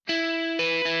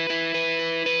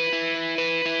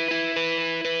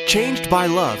Changed by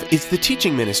Love is the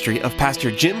teaching ministry of Pastor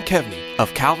Jim Kevney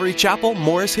of Calvary Chapel,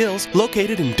 Morris Hills,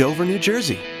 located in Dover, New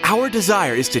Jersey. Our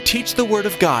desire is to teach the Word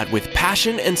of God with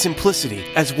passion and simplicity,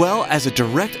 as well as a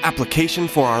direct application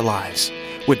for our lives.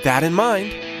 With that in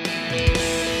mind,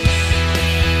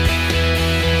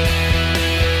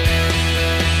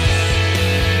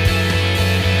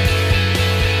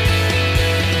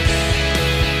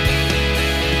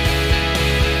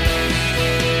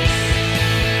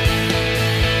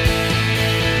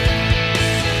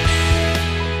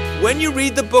 when you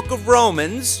read the book of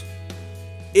Romans,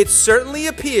 it certainly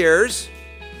appears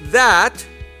that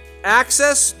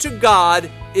access to God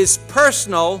is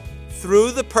personal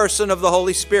through the person of the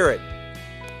Holy Spirit.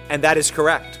 And that is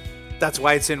correct. That's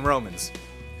why it's in Romans.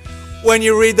 When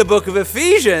you read the book of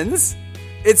Ephesians,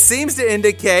 it seems to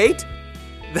indicate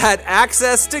that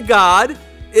access to God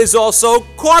is also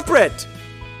corporate.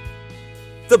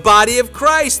 The body of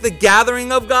Christ, the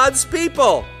gathering of God's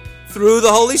people through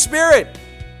the Holy Spirit.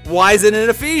 Why is it in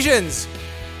Ephesians?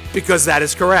 Because that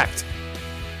is correct.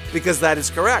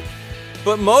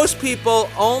 But most people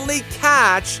only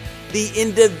catch the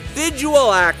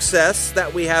individual access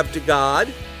that we have to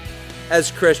God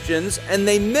as Christians, and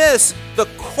they miss the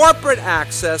corporate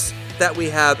access that we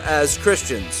have as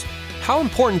Christians. how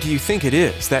important do you think it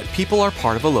is that people are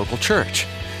part of a local church?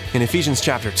 In Ephesians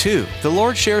chapter 2, the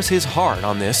Lord shares His heart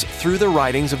on this through the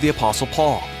writings of the Apostle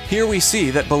Paul. Here we see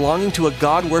that belonging to a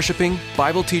God-worshiping,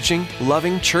 Bible-teaching,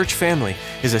 loving church family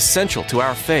is essential to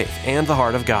our faith and the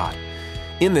heart of God.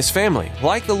 In this family,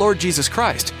 like the Lord Jesus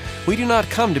Christ, we do not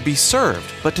come to be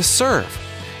served, but to serve.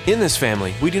 In this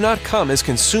family, we do not come as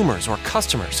consumers or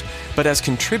customers, but as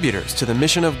contributors to the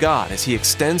mission of God as He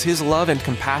extends His love and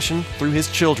compassion through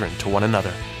His children to one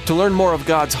another. To learn more of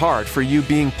God's heart for you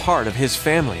being part of His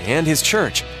family and His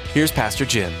church, here's Pastor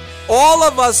Jim. All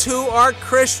of us who are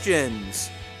Christians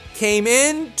came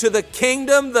into the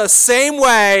kingdom the same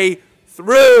way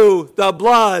through the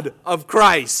blood of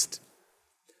Christ,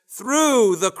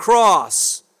 through the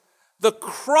cross. The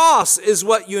cross is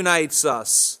what unites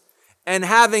us. And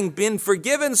having been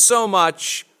forgiven so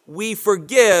much, we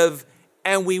forgive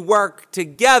and we work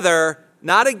together,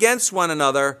 not against one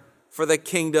another, for the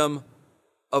kingdom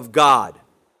of God.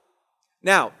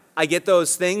 Now, I get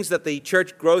those things that the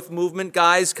church growth movement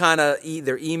guys kind of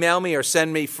either email me or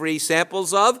send me free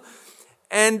samples of,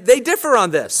 and they differ on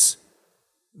this.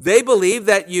 They believe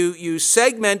that you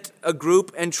segment a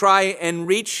group and try and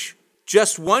reach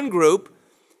just one group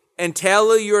and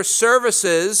tailor your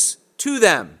services to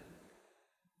them.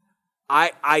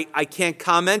 I can't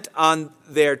comment on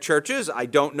their churches. I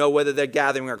don't know whether they're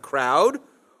gathering a crowd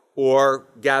or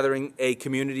gathering a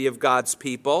community of God's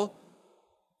people.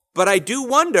 But I do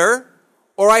wonder,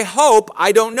 or I hope,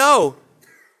 I don't know,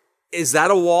 is that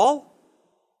a wall?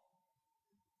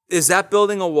 Is that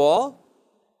building a wall?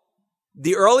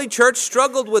 The early church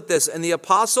struggled with this, and the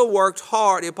Apostle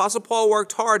Paul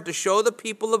worked hard to show the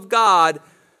people of God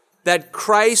that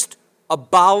Christ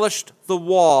abolished the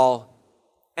wall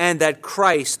and that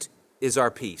Christ is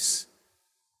our peace.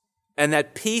 And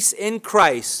that peace in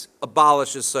Christ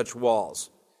abolishes such walls.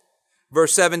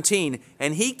 Verse 17,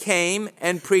 and He came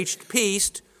and preached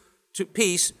peace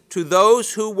to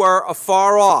those who were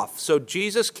afar off. So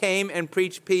Jesus came and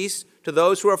preached peace to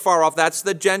those who are far off. That's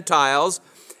the Gentiles.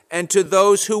 And to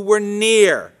those who were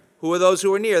near. Who are those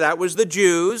who were near? That was the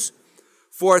Jews.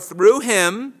 For through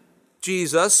Him,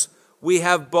 Jesus, we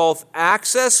have both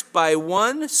access by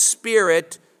one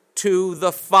Spirit to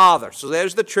the Father. So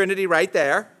there's the Trinity right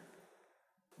there.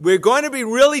 We're going to be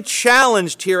really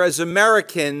challenged here as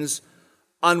Americans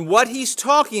on what he's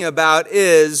talking about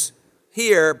is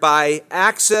here by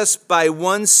access by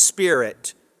one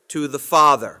Spirit to the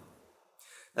Father.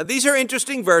 Now these are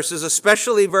interesting verses,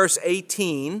 especially verse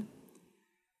 18.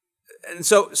 And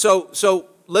so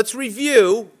let's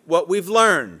review what we've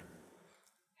learned.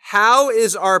 How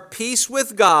is our peace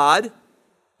with God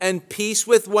and peace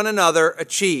with one another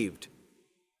achieved?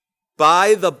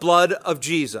 By the blood of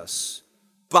Jesus,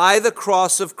 by the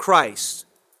cross of Christ.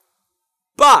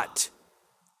 But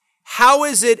how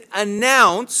is it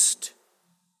announced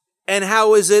and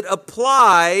how is it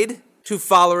applied to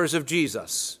followers of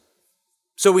Jesus?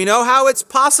 So we know how it's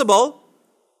possible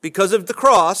because of the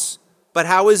cross, but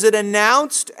how is it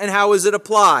announced and how is it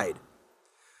applied?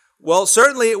 Well,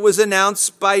 certainly it was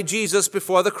announced by Jesus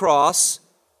before the cross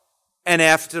and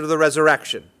after the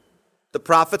resurrection. The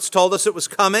prophets told us it was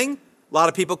coming. A lot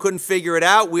of people couldn't figure it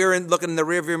out. We were looking in the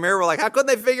rearview mirror. We're like, how couldn't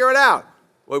they figure it out?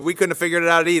 Well, we couldn't have figured it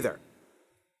out either.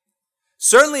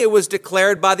 Certainly it was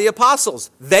declared by the apostles.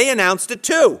 They announced it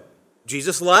too.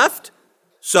 Jesus left.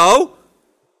 So,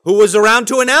 who was around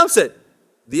to announce it?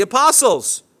 the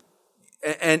apostles.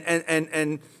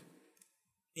 And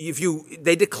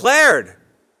they declared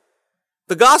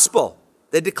the gospel.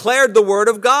 They declared the word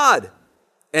of God.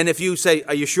 And if you say,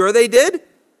 are you sure they did?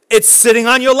 It's sitting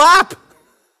on your lap.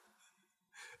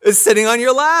 It's sitting on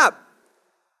your lap.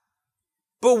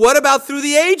 But what about through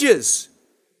the ages?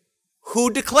 Who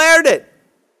declared it?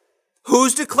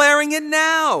 Who's declaring it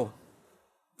now?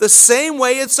 The same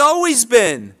way it's always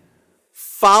been.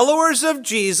 Followers of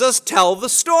Jesus tell the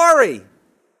story.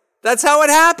 That's how it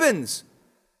happens.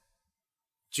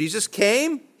 Jesus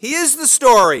came. He is the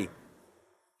story.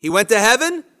 He went to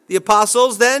heaven. The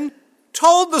apostles then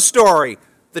told the story.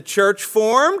 The church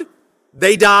formed.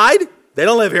 They died. They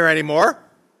don't live here anymore.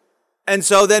 And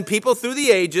so then people through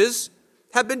the ages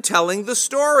have been telling the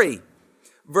story.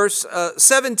 Verse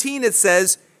 17, it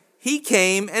says, he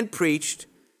came and preached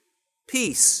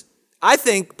peace. I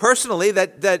think personally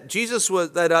that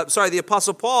the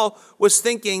Apostle Paul was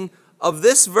thinking of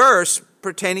this verse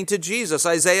pertaining to Jesus,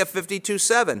 Isaiah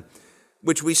 52:7,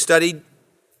 which we studied,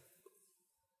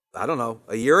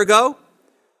 a year ago.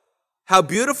 How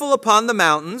beautiful upon the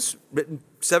mountains, written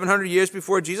 700 years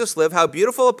before Jesus lived, how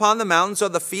beautiful upon the mountains are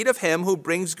the feet of him who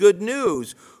brings good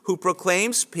news, who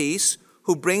proclaims peace,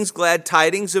 who brings glad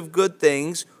tidings of good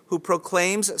things, who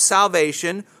proclaims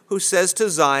salvation, who says to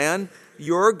Zion,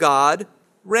 your God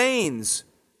reigns.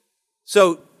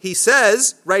 So he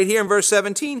says, right here in verse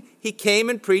 17, he came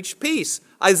and preached peace.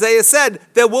 Isaiah said,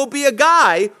 there will be a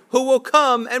guy who will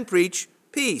come and preach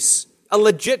peace. A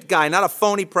legit guy, not a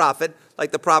phony prophet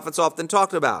like the prophets often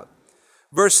talked about.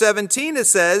 Verse 17, it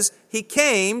says, he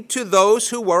came to those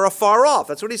who were afar off.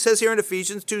 That's what he says here in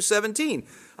Ephesians 2:17.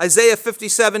 Isaiah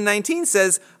 57:19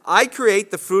 says, I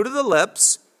create the fruit of the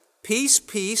lips, peace,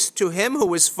 peace to him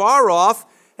who is far off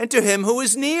and to him who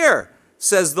is near,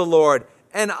 says the Lord,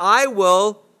 and I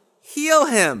will heal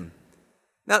him.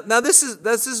 Now this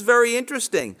is very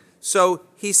interesting. So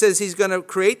he says he's going to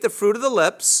create the fruit of the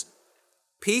lips,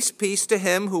 peace, peace to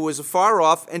him who is afar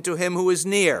off and to him who is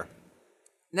near.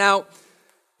 Now,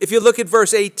 if you look at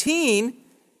verse 18,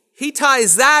 he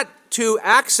ties that to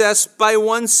access by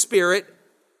one Spirit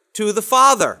to the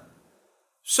Father.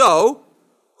 So,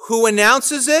 who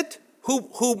announces it?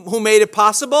 Who made it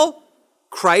possible?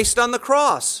 Christ on the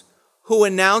cross. Who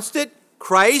announced it?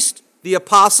 Christ, the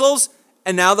apostles,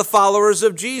 and now the followers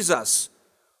of Jesus.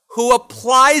 Who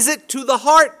applies it to the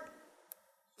heart?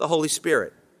 The Holy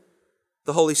Spirit.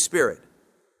 The Holy Spirit.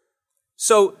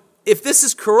 So, if this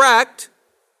is correct,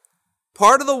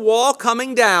 part of the wall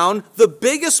coming down, the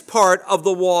biggest part of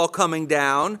the wall coming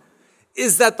down,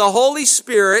 is that the Holy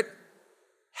Spirit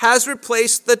has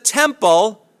replaced the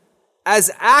temple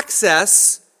as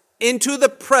access into the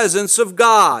presence of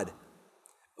God.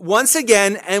 Once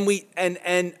again,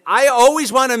 and I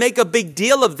always want to make a big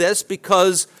deal of this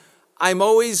because I'm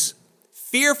always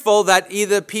fearful that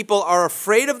either people are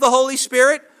afraid of the Holy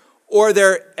Spirit or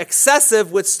they're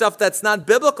excessive with stuff that's not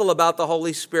biblical about the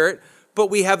Holy Spirit, but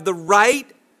we have the right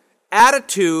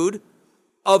attitude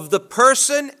of the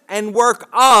person and work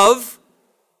of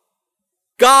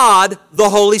God, the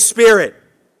Holy Spirit.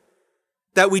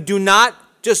 That we do not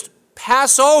just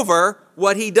pass over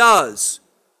what he does.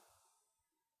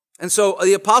 And so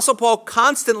the Apostle Paul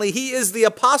constantly, he is the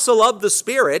apostle of the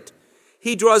Spirit.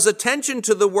 He draws attention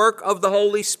to the work of the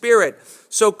Holy Spirit.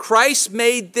 So Christ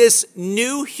made this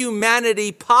new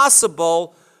humanity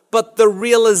possible, but the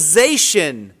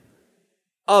realization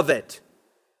of it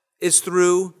is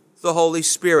through the Holy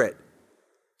Spirit.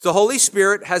 The Holy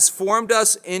Spirit has formed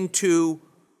us into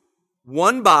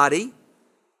one body,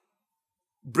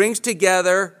 brings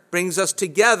us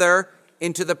together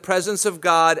into the presence of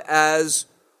God as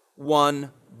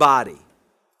one body.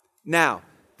 Now,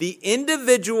 the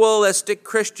individualistic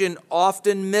Christian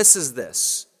often misses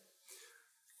this.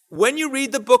 When you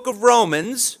read the book of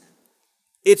Romans,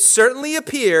 it certainly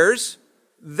appears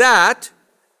that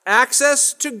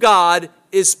access to God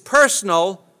is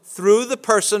personal through the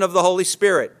person of the Holy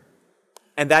Spirit.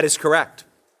 And that is correct.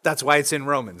 That's why it's in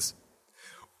Romans.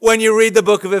 When you read the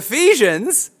book of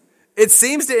Ephesians, it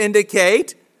seems to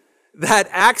indicate that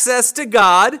access to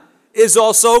God is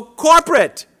also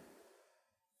corporate.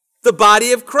 The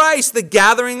body of Christ, the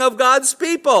gathering of God's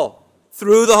people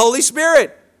through the Holy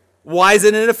Spirit. Why is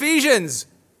it in Ephesians?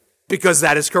 Because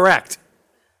that is correct.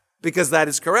 Because that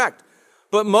is correct.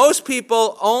 But most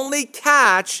people only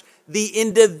catch the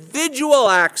individual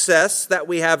access that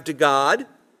we have to God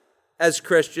as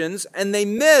Christians, and they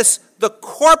miss the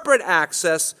corporate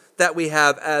access that we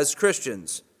have as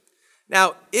Christians.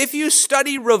 Now, if you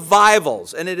study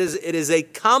revivals, and it is a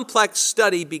complex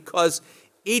study because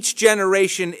each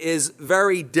generation is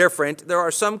very different. There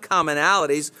are some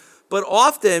commonalities, but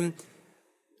often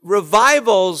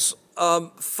revivals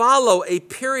follow a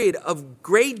period of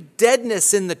great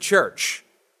deadness in the church.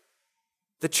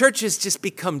 The church has just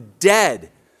become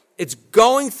dead. It's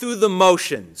going through the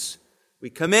motions. We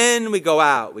come in, we go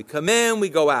out. We come in, we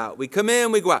go out. We come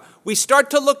in, we go out. We start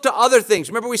to look to other things.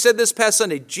 Remember we said this past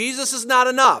Sunday, Jesus is not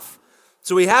enough.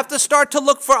 So we have to start to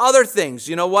look for other things.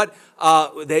 You know what?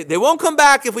 They won't come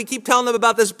back if we keep telling them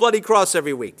about this bloody cross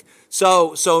every week.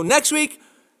 So next week,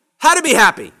 how to be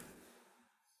happy.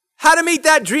 How to meet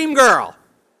that dream girl.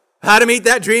 How to meet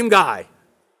that dream guy.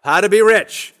 How to be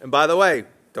rich. And by the way,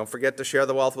 don't forget to share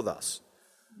the wealth with us.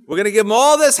 We're going to give them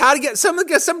all this, how to get,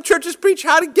 some churches preach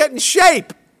how to get in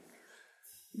shape.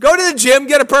 Go to the gym,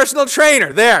 get a personal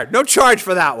trainer. There, no charge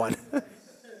for that one.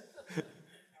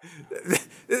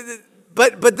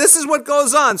 But this is what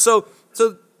goes on. So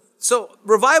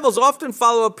revivals often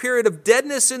follow a period of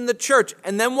deadness in the church.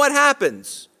 And then what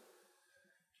happens?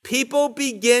 People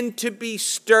begin to be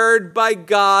stirred by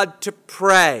God to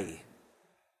pray.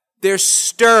 They're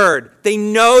stirred. They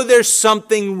know there's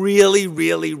something really,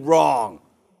 really wrong.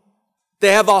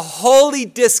 They have a holy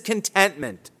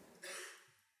discontentment.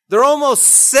 They're almost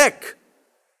sick.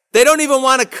 They don't even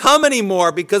want to come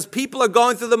anymore because people are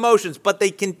going through the motions, but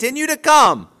they continue to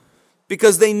come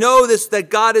because they know this, that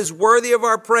God is worthy of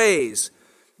our praise.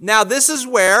 Now, this is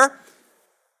where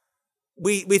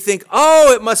we think,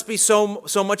 oh, it must be so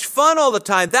much fun all the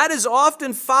time. That is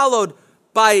often followed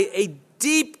by a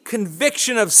deep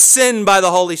conviction of sin by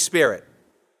the Holy Spirit.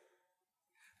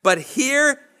 But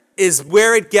here is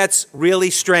where it gets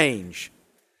really strange.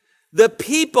 The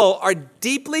people are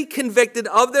deeply convicted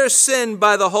of their sin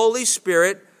by the Holy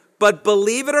Spirit, but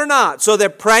believe it or not, so they're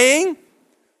praying,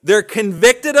 they're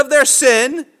convicted of their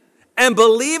sin, and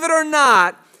believe it or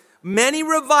not, many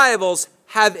revivals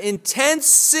have intense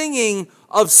singing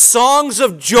of songs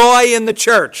of joy in the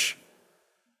church.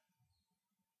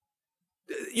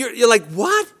 You're like,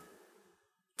 what?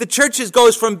 The church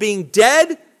goes from being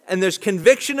dead, and there's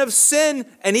conviction of sin,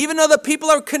 and even though the people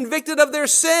are convicted of their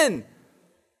sin,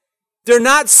 they're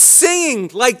not singing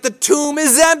like the tomb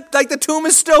is empty, like the tomb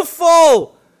is still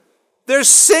full. They're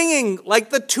singing like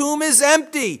the tomb is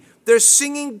empty. They're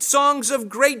singing songs of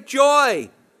great joy.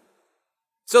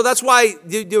 So that's why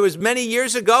there was many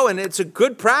years ago, and it's a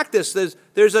good practice,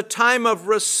 there's a time of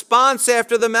response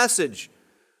after the message,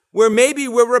 where maybe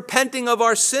we're repenting of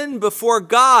our sin before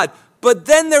God, but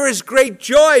then there is great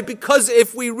joy, because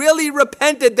if we really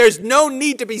repented, there's no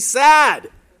need to be sad.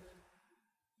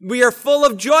 We are full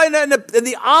of joy, and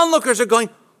the onlookers are going,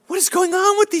 what is going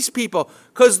on with these people?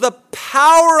 Because the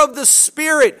power of the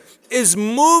Spirit is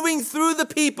moving through the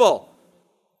people,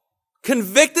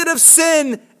 convicted of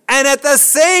sin, and at the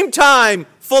same time,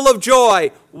 full of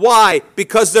joy. Why?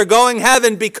 Because they're going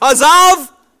heaven because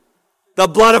of the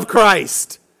blood of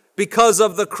Christ, because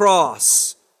of the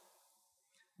cross.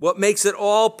 What makes it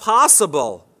all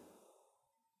possible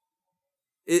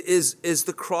is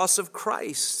the cross of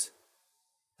Christ.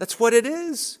 That's what it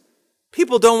is.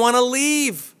 People don't want to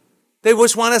leave. They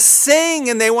just want to sing,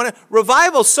 and they want to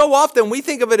revival. So often we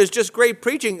think of it as just great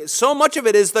preaching. So much of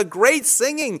it is the great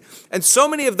singing. And so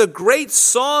many of the great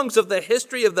songs of the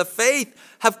history of the faith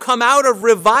have come out of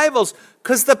revivals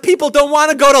because the people don't want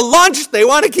to go to lunch. They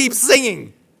want to keep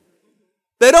singing.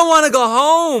 They don't want to go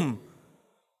home.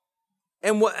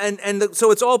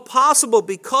 So it's all possible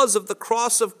because of the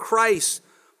cross of Christ.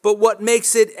 But what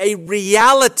makes it a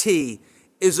reality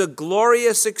is a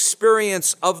glorious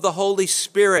experience of the Holy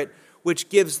Spirit, which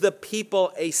gives the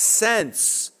people a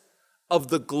sense of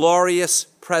the glorious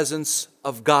presence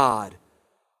of God.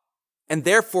 And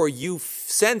therefore, you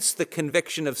sense the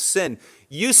conviction of sin.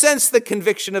 You sense the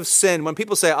conviction of sin. When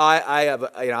people say, I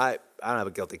don't have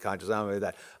a guilty conscience, I don't have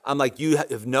that. I'm like, you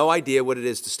have no idea what it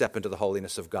is to step into the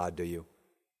holiness of God, do you?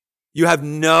 You have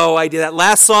no idea. That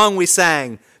last song we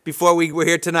sang before we were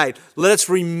here tonight, let us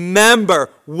remember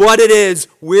what it is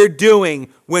we're doing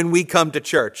when we come to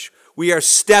church. We are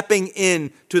stepping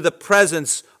into the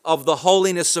presence of the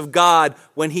holiness of God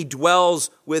when He dwells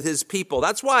with His people.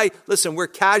 That's why, listen, we're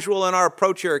casual in our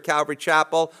approach here at Calvary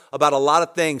Chapel about a lot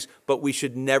of things, but we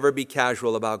should never be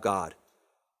casual about God.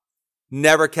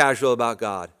 Never casual about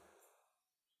God.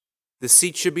 The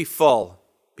seat should be full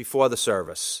before the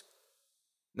service.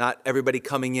 Not everybody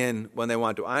coming in when they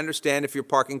want to. I understand if you're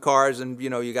parking cars and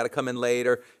you got to come in late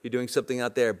or you're doing something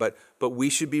out there, but we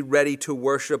should be ready to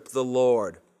worship the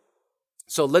Lord.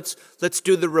 So let's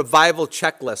do the revival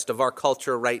checklist of our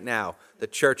culture right now, the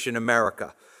church in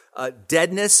America.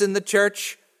 Deadness in the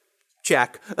church?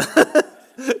 Check.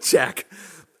 Check.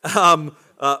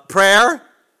 Prayer?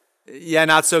 Yeah,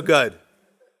 not so good.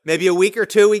 Maybe a week or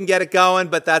two we can get it going,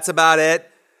 but that's about it.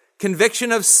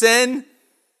 Conviction of sin?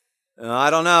 I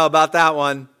don't know about that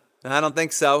one. I don't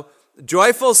think so.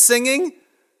 Joyful singing?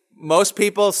 Most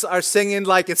people are singing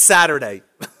like it's Saturday.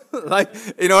 Like,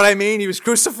 you know what I mean? He was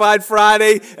crucified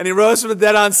Friday and he rose from the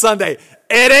dead on Sunday.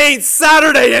 It ain't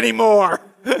Saturday anymore.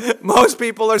 Most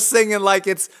people are singing like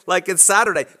it's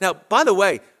Saturday. Now, by the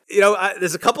way,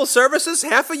 there's a couple services,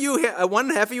 half of you, one,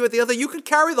 half of you at the other. You could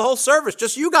carry the whole service,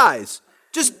 just you guys.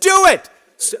 Just do it.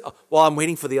 Well, I'm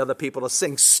waiting for the other people to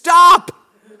sing. Stop.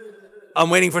 I'm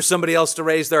waiting for somebody else to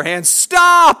raise their hand.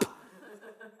 Stop.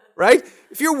 Right?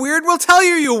 If you're weird, we'll tell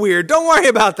you you're weird. Don't worry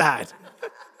about that.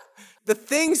 The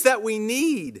things that we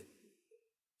need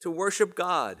to worship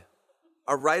God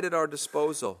are right at our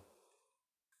disposal.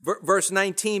 Verse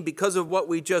 19, because of what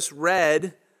we just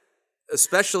read,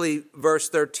 especially verse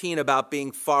 13 about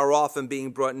being far off and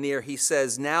being brought near, he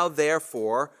says, now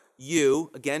therefore you,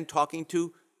 again talking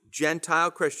to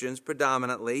Gentile Christians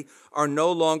predominantly, are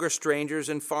no longer strangers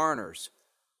and foreigners.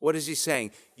 What is he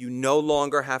saying? You no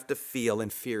longer have to feel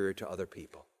inferior to other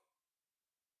people.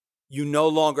 You no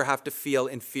longer have to feel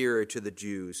inferior to the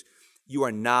Jews. You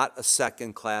are not a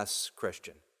second-class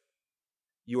Christian.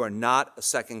 You are not a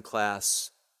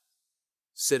second-class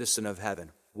citizen of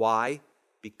heaven. Why?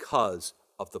 Because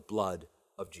of the blood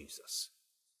of Jesus.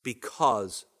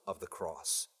 Because of the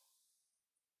cross.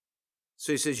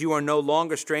 So he says, you are no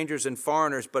longer strangers and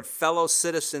foreigners, but fellow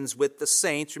citizens with the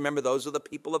saints. Remember, those are the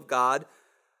people of God.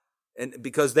 And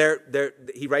because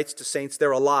he writes to saints,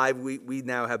 they're alive. We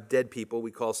now have dead people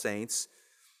we call saints.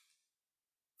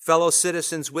 Fellow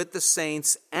citizens with the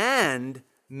saints and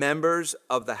members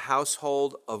of the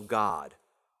household of God.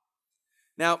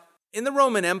 Now, in the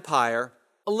Roman Empire,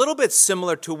 a little bit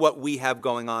similar to what we have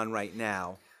going on right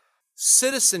now,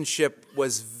 citizenship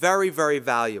was very, very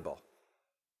valuable.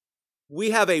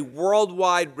 We have a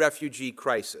worldwide refugee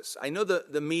crisis. I know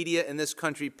the media in this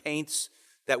country paints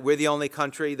that we're the only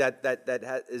country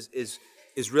that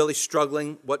is really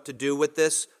struggling what to do with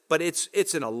this, but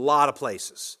it's in a lot of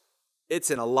places.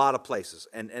 It's in a lot of places,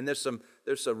 and there's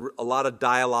a lot of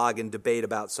dialogue and debate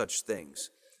about such things.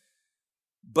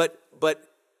 But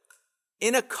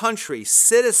in a country,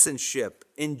 citizenship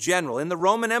in general, in the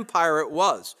Roman Empire it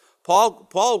was.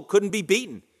 Paul couldn't be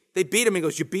beaten. They beat him. He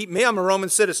goes, you beat me? I'm a Roman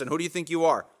citizen. Who do you think you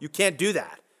are? You can't do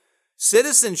that.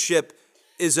 Citizenship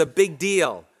is a big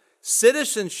deal.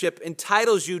 Citizenship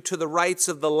entitles you to the rights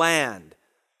of the land.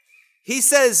 He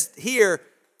says here,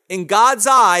 in God's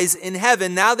eyes, in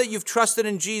heaven, now that you've trusted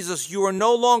in Jesus, you are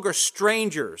no longer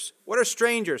strangers. What are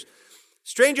strangers?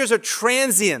 Strangers are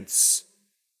transients.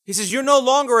 He says, you're no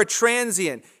longer a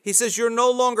transient. He says, you're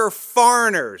no longer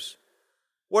foreigners.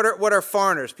 What are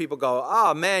foreigners? People go,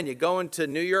 oh man, you're going to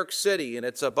New York City and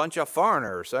it's a bunch of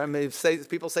foreigners. I mean,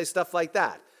 people say stuff like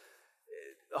that.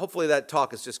 Hopefully that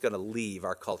talk is just going to leave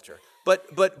our culture. But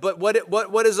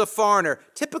what is a foreigner?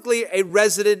 Typically a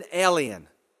resident alien.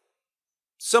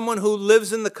 Someone who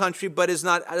lives in the country but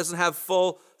doesn't have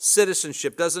full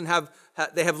citizenship,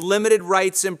 they have limited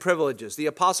rights and privileges. The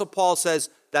Apostle Paul says,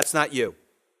 that's not you.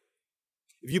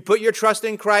 If you put your trust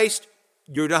in Christ,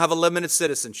 you don't have a limited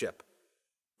citizenship.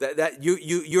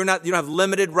 You don't have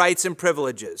limited rights and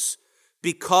privileges.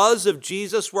 Because of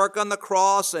Jesus' work on the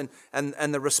cross and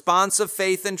the response of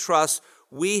faith and trust,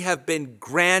 we have been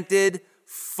granted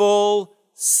full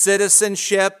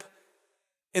citizenship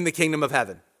in the kingdom of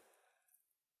heaven.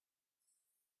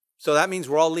 So that means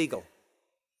we're all legal.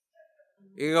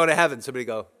 You can go to heaven, somebody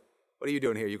go, what are you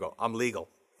doing here? You go, I'm legal.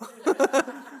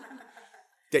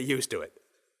 Get used to it.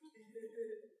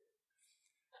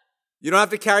 You don't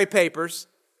have to carry papers.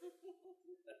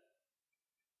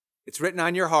 It's written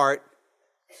on your heart.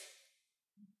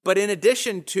 But in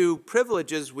addition to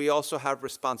privileges, we also have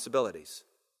responsibilities.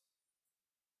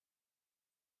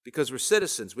 Because we're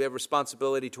citizens, we have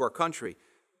responsibility to our country.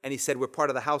 And he said we're part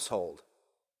of the household.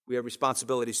 We have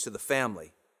responsibilities to the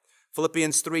family.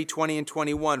 Philippians 3:20 and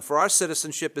 21, for our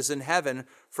citizenship is in heaven,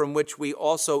 from which we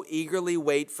also eagerly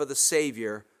wait for the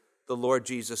Savior, the Lord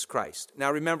Jesus Christ.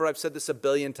 Now remember, I've said this a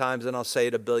billion times and I'll say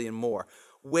it a billion more.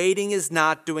 Waiting is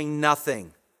not doing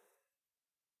nothing.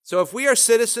 So if we are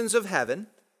citizens of heaven,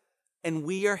 and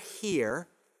we are here,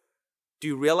 do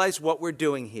you realize what we're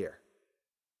doing here?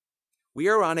 We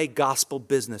are on a gospel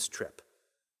business trip.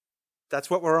 That's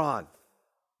what we're on.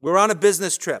 We're on a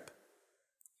business trip.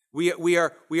 We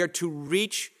are to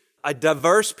reach a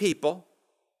diverse people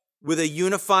with a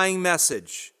unifying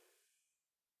message.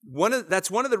 That's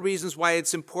one of the reasons why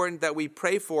it's important that we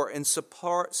pray for and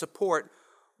support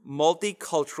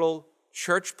multicultural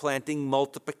church planting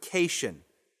multiplication.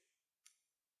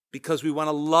 because we want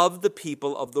to love the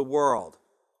people of the world.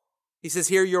 He says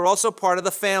here, you're also part of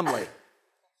the family.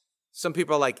 Some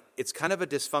people are like, it's kind of a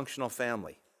dysfunctional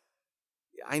family.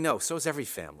 I know, so is every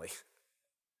family.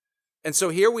 And so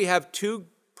here we have two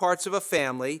parts of a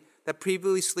family that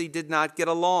previously did not get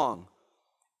along.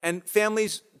 And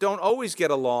families don't always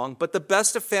get along, but the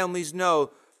best of families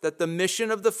know that the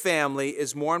mission of the family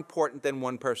is more important than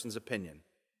one person's opinion.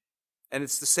 And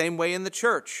it's the same way in the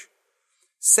church.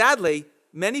 Sadly,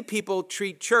 many people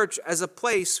treat church as a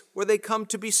place where they come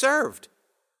to be served.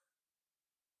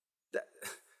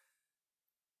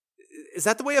 Is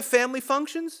that the way a family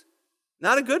functions?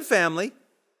 Not a good family.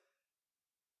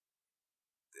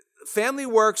 Family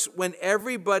works when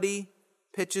everybody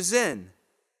pitches in.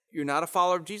 You're not a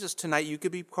follower of Jesus tonight, you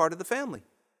could be part of the family.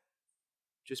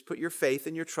 Just put your faith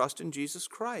and your trust in Jesus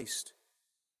Christ.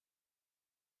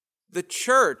 The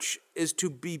church is to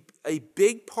be a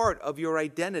big part of your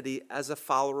identity as a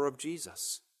follower of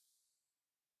Jesus.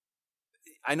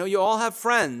 I know you all have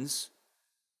friends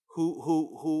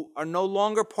who are no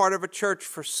longer part of a church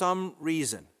for some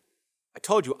reason. I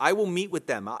told you, I will meet with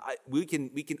them.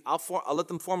 I'll let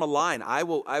them form a line. I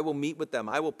will meet with them.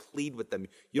 I will plead with them.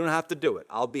 You don't have to do it.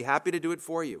 I'll be happy to do it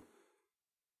for you.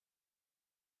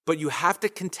 But you have to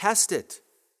contest it.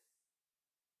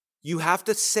 You have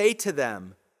to say to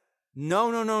them,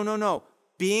 no.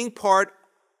 Being part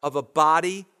of a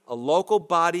body, a local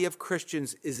body of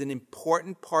Christians, is an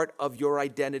important part of your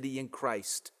identity in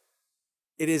Christ.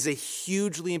 It is a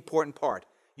hugely important part.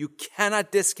 You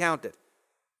cannot discount it.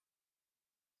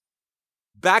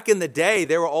 Back in the day,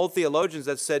 there were old theologians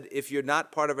that said, if you're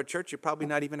not part of a church, you're probably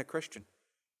not even a Christian.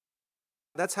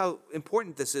 That's how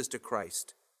important this is to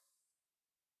Christ.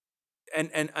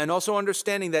 And also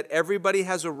understanding that everybody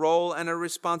has a role and a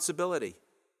responsibility.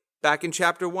 Back in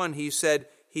chapter 1, he said,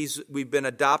 we've been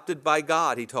adopted by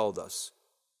God, he told us.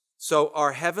 So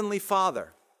our Heavenly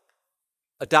Father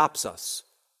adopts us.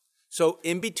 So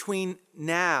in between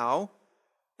now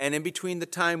and in between the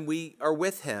time we are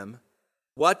with him,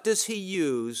 what does he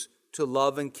use to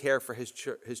love and care for his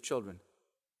children?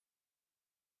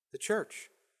 The church.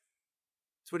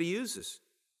 That's what he uses.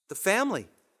 The family.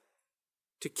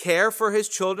 To care for his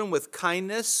children with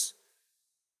kindness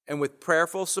and with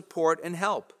prayerful support and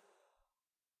help.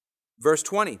 Verse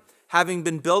 20, having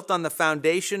been built on the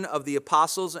foundation of the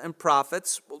apostles and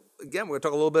prophets, well, again, we're going to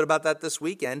talk a little bit about that this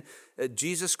weekend,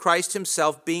 Jesus Christ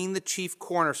himself being the chief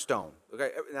cornerstone.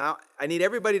 Okay, now I need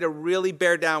everybody to really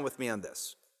bear down with me on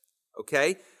this.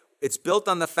 Okay, it's built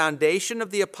on the foundation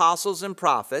of the apostles and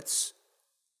prophets,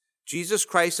 Jesus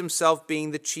Christ himself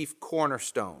being the chief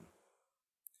cornerstone,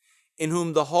 in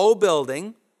whom the whole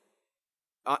building,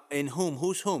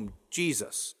 who's whom?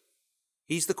 Jesus.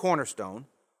 He's the cornerstone.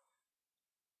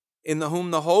 In whom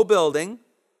the whole building,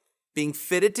 being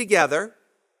fitted together,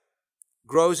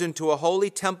 grows into a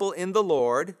holy temple in the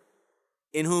Lord,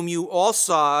 in whom you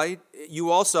also,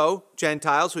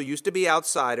 Gentiles who used to be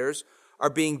outsiders, are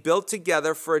being built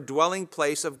together for a dwelling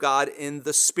place of God in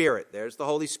the Spirit. There's the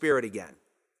Holy Spirit again.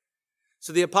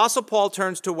 So the Apostle Paul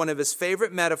turns to one of his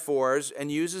favorite metaphors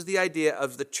and uses the idea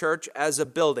of the church as a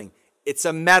building. It's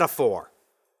a metaphor.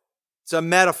 It's a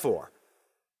metaphor.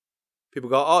 People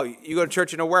go, oh, you go to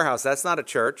church in a warehouse. That's not a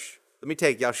church. Let me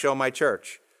take you. I'll show my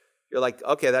church. You're like,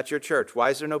 okay, that's your church.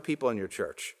 Why is there no people in your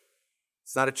church?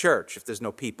 It's not a church if there's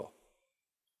no people.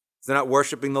 They're not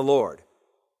worshiping the Lord.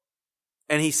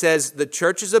 And he says the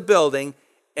church is a building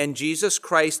and Jesus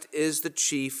Christ is the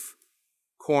chief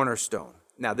cornerstone.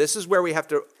 Now, this is where we have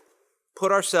to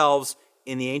put ourselves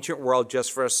in the ancient world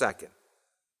just for a second.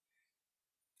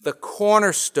 The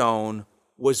cornerstone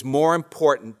was more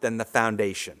important than the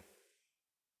foundation.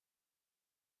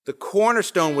 The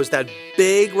cornerstone was that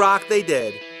big rock they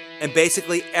did, and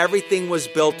basically everything was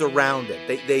built around it.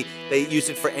 They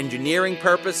used it for engineering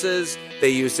purposes. They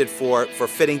used it for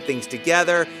fitting things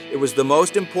together. It was the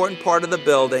most important part of the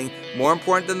building, more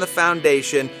important than the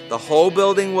foundation. The whole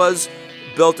building was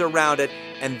built around it,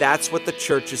 and that's what the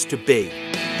church is to be.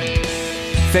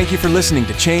 Thank you for listening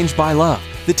to Changed by Love,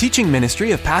 the teaching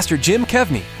ministry of Pastor Jim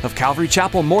Kevney of Calvary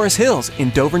Chapel, Morris Hills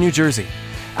in Dover, New Jersey.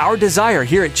 Our desire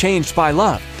here at Changed by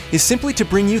Love is simply to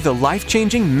bring you the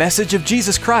life-changing message of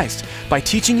Jesus Christ by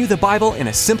teaching you the Bible in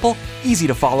a simple,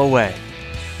 easy-to-follow way.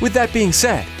 With that being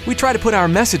said, we try to put our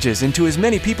messages into as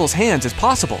many people's hands as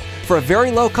possible for a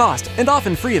very low cost and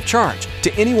often free of charge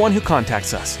to anyone who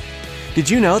contacts us. Did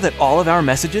you know that all of our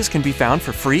messages can be found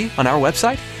for free on our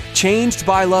website,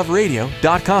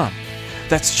 changedbyloveradio.com?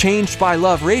 That's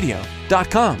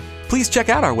changedbyloveradio.com. Please check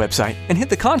out our website and hit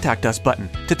the Contact Us button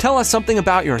to tell us something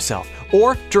about yourself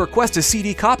or to request a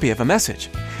CD copy of a message.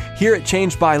 Here at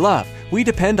Changed by Love, We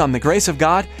depend on the grace of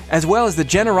God as well as the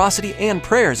generosity and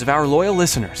prayers of our loyal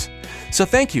listeners. So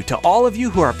thank you to all of you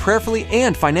who are prayerfully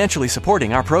and financially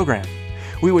supporting our program.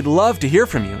 We would love to hear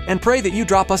from you and pray that you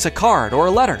drop us a card or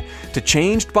a letter to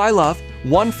Changed by Love,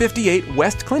 158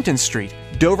 West Clinton Street,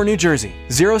 Dover, New Jersey,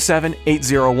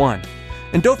 07801.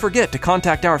 And don't forget to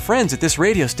contact our friends at this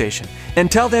radio station and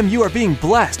tell them you are being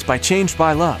blessed by Changed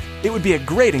by Love. It would be a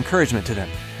great encouragement to them.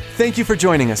 Thank you for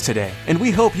joining us today, and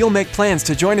we hope you'll make plans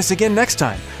to join us again next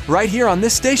time, right here on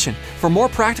this station, for more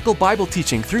practical Bible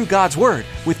teaching through God's Word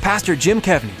with Pastor Jim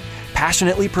Kevney,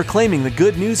 passionately proclaiming the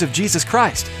good news of Jesus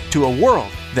Christ to a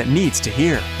world that needs to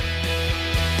hear.